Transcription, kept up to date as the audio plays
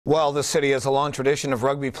Well, the city has a long tradition of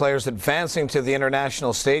rugby players advancing to the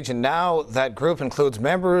international stage, and now that group includes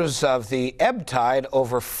members of the Ebb Tide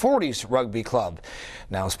Over 40s Rugby Club.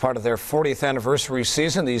 Now, as part of their 40th anniversary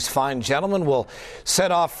season, these fine gentlemen will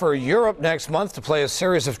set off for Europe next month to play a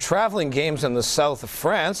series of traveling games in the south of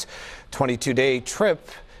France. 22-day trip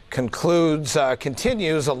continues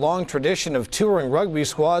a long tradition of touring rugby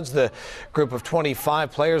squads. The group of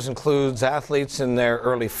 25 players includes athletes in their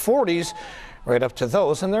early 40s right up to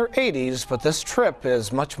those in their 80s, but this trip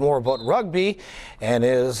is much more about rugby and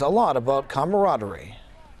is a lot about camaraderie.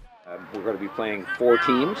 We're going to be playing 4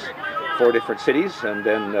 teams, 4 different cities, and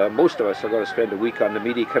then most of us are going to spend a week on the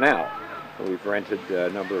Midi Canal. We've rented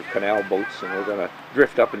a number of canal boats, and we're going to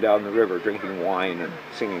drift up and down the river drinking wine and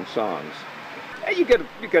singing songs. And you get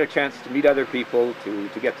a chance to meet other people,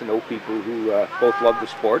 to get to know people who both love the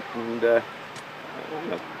sport, and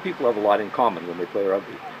people have a lot in common when they play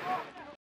rugby.